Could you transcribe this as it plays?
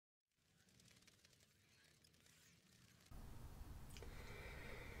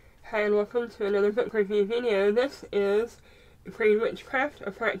Hi and welcome to another book review video. This is Green Witchcraft,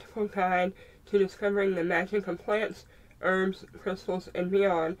 a practical guide to discovering the magic of plants, herbs, crystals, and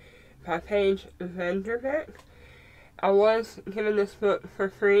beyond by Paige Vanderbeck. I was given this book for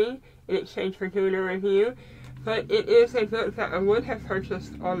free in exchange for doing a review, but it is a book that I would have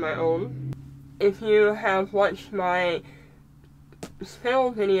purchased on my own. If you have watched my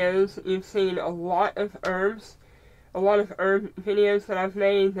spell videos, you've seen a lot of herb videos that I've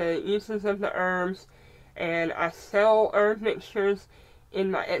made, the uses of the herbs, and I sell herb mixtures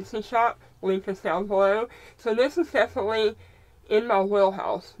in my Etsy shop. Link is down below. So this is definitely in my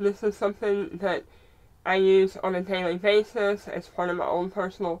wheelhouse. This is something that I use on a daily basis as part of my own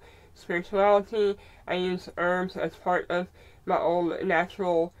personal spirituality. I use herbs as part of my own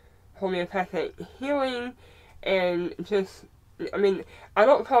natural homeopathic healing, and just, I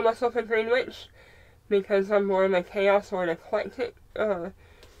don't call myself a green witch, because I'm more of a chaos or an eclectic, because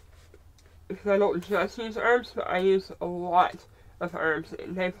I don't just use herbs, but I use a lot of herbs.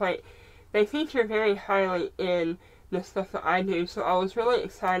 They feature very highly in the stuff that I do, so I was really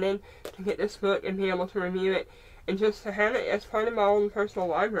excited to get this book and be able to review it, and just to have it as part of my own personal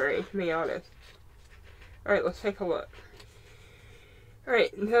library, to be honest. Alright, let's take a look.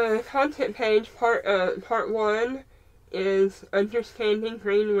 Alright, the content page, part 1, is Understanding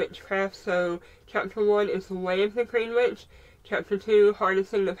Green Witchcraft. So Chapter 1 is The Way of the Green Witch, Chapter 2,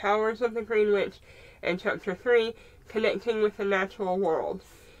 Harnessing the Powers of the Green Witch, and Chapter 3, Connecting with the Natural World.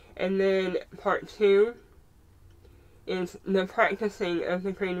 And then Part 2 is The Practicing of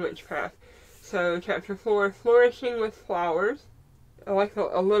the Green Witchcraft. So Chapter 4, Flourishing with Flowers. I like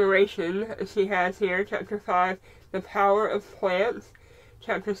the alliteration she has here. Chapter 5, The Power of Plants.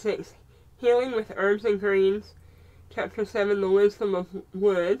 Chapter 6, Healing with Herbs and Greens. Chapter 7, The Wisdom of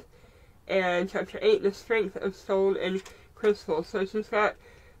Wood, and Chapter 8, The Strength of Stone and Crystal. So she's got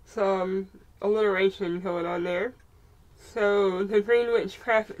some alliteration going on there. So, the Green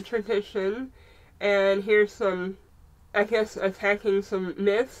Witchcraft tradition, and here's some, I guess, attacking some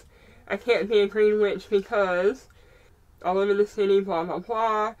myths. I can't be a green witch because I live in the city, blah blah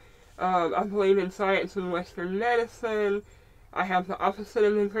blah. I believe in science and Western medicine. I have the opposite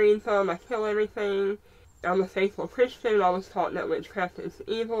of the green thumb, I kill everything. I'm a faithful Christian. I was taught that witchcraft is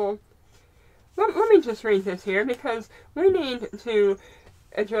evil. Let me just read this here, because we need to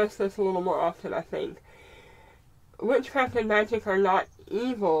address this a little more often, I think. Witchcraft and magic are not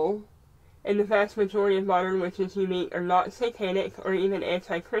evil, and the vast majority of modern witches you meet are not satanic or even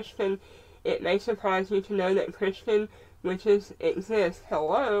anti-Christian. It may surprise you to know that Christian witches exist.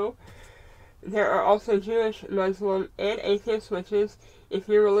 Hello! There are also Jewish, Muslim, and atheist witches. If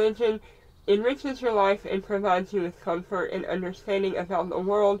your religion enriches your life and provides you with comfort and understanding about the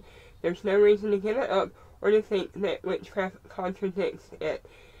world, there's no reason to give it up or to think that witchcraft contradicts it.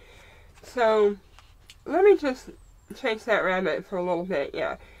 So, let me just chase that rabbit for a little bit,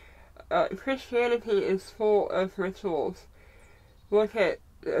 yeah. Christianity is full of rituals. Look at,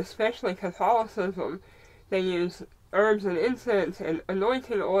 especially Catholicism. They use herbs and incense and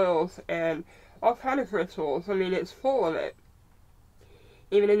anointing oils and all kind of rituals. I mean, it's full of it.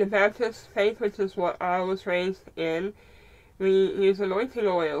 Even in the Baptist faith, which is what I was raised in, we use anointing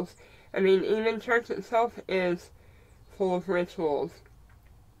oils. I mean, even church itself is full of rituals.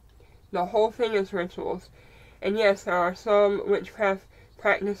 The whole thing is rituals. And yes, there are some witchcraft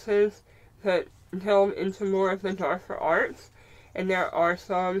practices that delve into more of the darker arts, and there are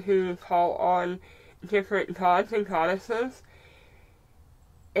some who call on different gods and goddesses.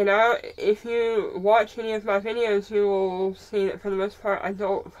 And if you watch any of my videos, you will see that for the most part, I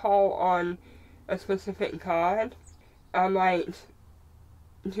don't call on a specific god. I might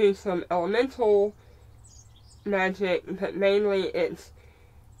do some elemental magic, but mainly it's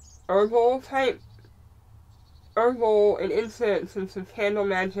herbal and incense and some candle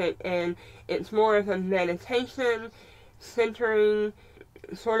magic, and it's more of a meditation, centering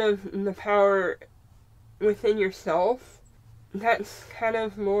sort of the power within yourself. That's kind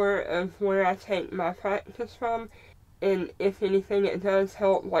of more of where I take my practice from, and if anything, it does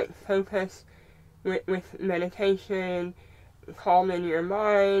help, like, focus with meditation, calming your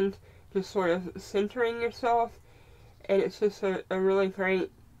mind, just sort of centering yourself, and it's just a really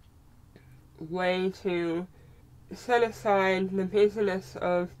great way to set aside the busyness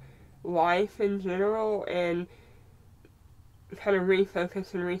of life in general and kind of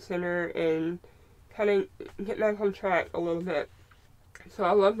refocus and recenter and kind of get back on track a little bit. So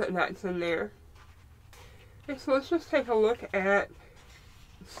I love that that's in there. Okay, so let's just take a look at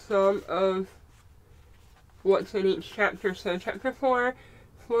some of what's in each chapter. So Chapter 4,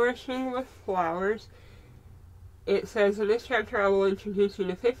 Flourishing with Flowers. It says, in this chapter I will introduce you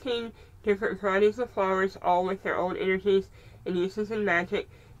to 15 different varieties of flowers, all with their own energies and uses in magic.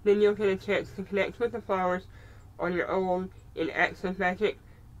 Then you'll get a chance to connect with the flowers on your own in acts of magic,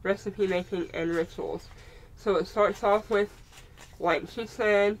 recipe making, and rituals. So it starts off with, like she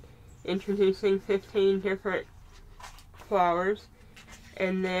said, introducing 15 different flowers,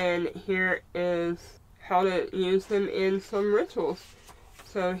 and then here is how to use them in some rituals.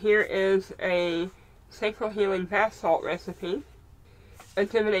 So here is a sacral healing bath salt recipe, a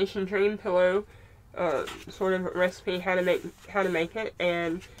divination dream pillow sort of recipe, how to make it,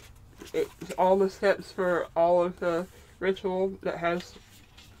 and it's all the steps for all of the ritual that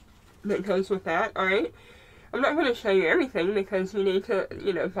goes with that. Alright, I'm not going to show you everything because you need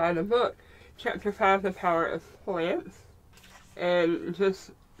to, buy the book. Chapter 5, The Power of Plants, and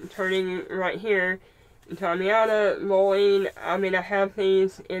just turning right here, Damiana, Moline. I mean, I have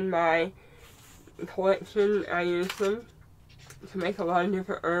these in my collection. I use them to make a lot of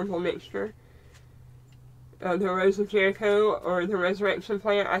different herbal mixture. The Rose of Jericho, or the Resurrection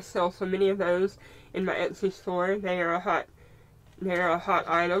Plant, I sell so many of those in my Etsy store. They are a hot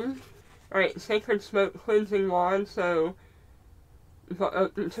item. Alright, Sacred Smoke Cleansing Wand. So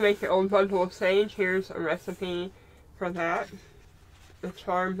to make your own bundle of sage, here's a recipe for that. The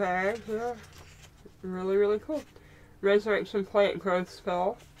charm bag, yeah, really, really cool. Resurrection Plant Growth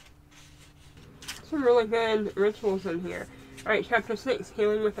Spell. Some really good rituals in here. Alright, chapter 6,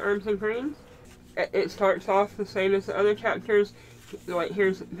 Healing with Herbs and Greens. It starts off the same as the other chapters. Like,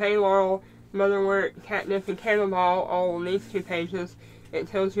 here's bay laurel, motherwort, catnip, and chamomile, all on these 2 pages. It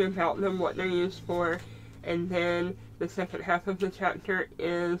tells you about them, what they're used for, and then the second half of the chapter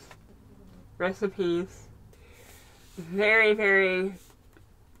is recipes. Very, very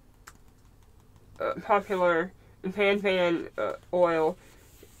popular Van oil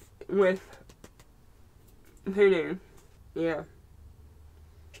with voodoo. Yeah.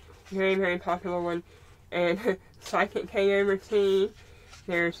 Very, very popular one. And Psychic Hangover Tea.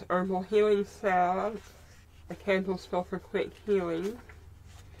 There's Herbal Healing Salve. A candle spell for quick healing.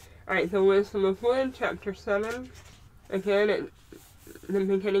 Alright, The Wisdom of Wood, chapter 7. Again, the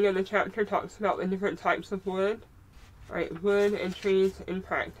beginning of the chapter talks about the different types of wood. Alright, wood and trees in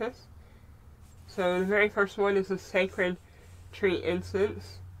practice. So the very first one is a sacred tree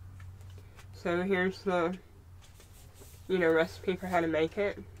incense. So here's the, recipe for how to make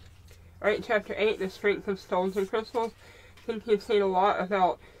it. Alright, chapter 8, The Strength of Stones and Crystals. I think you've seen a lot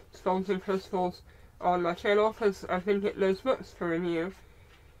about stones and crystals on my channel because I've been getting those books to review.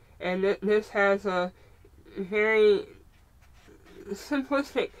 And this has a very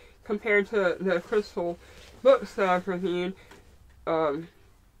simplistic compared to the crystal books that I've reviewed. But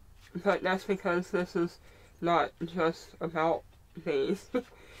that's because this is not just about these.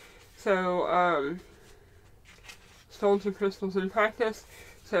 So, stones and crystals in practice.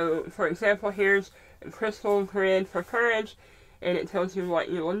 So, for example, here's a crystal grid for courage, and it tells you what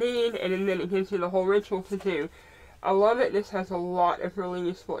you will need, and then it gives you the whole ritual to do. I love it. This has a lot of really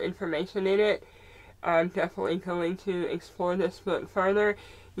useful information in it. I'm definitely going to explore this book further.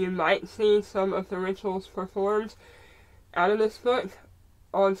 You might see some of the rituals performed out of this book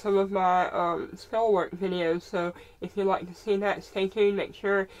on some of my spell work videos, so if you'd like to see that, stay tuned. Make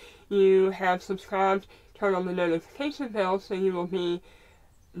sure you have subscribed, turn on the notification bell so you will be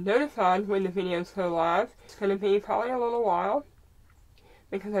notified when the videos go live. It's going to be probably a little while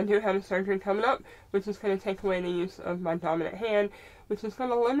because I do have a surgery coming up, which is going to take away the use of my dominant hand, which is going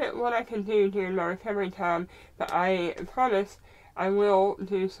to limit what I can do during my recovery time, but I promise I will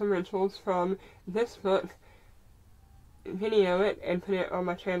do some rituals from this book, video it, and put it on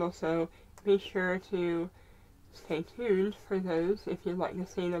my channel, so be sure to stay tuned for those if you'd like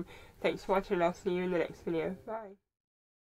to see them. Thanks for watching, and I'll see you in the next video. Bye.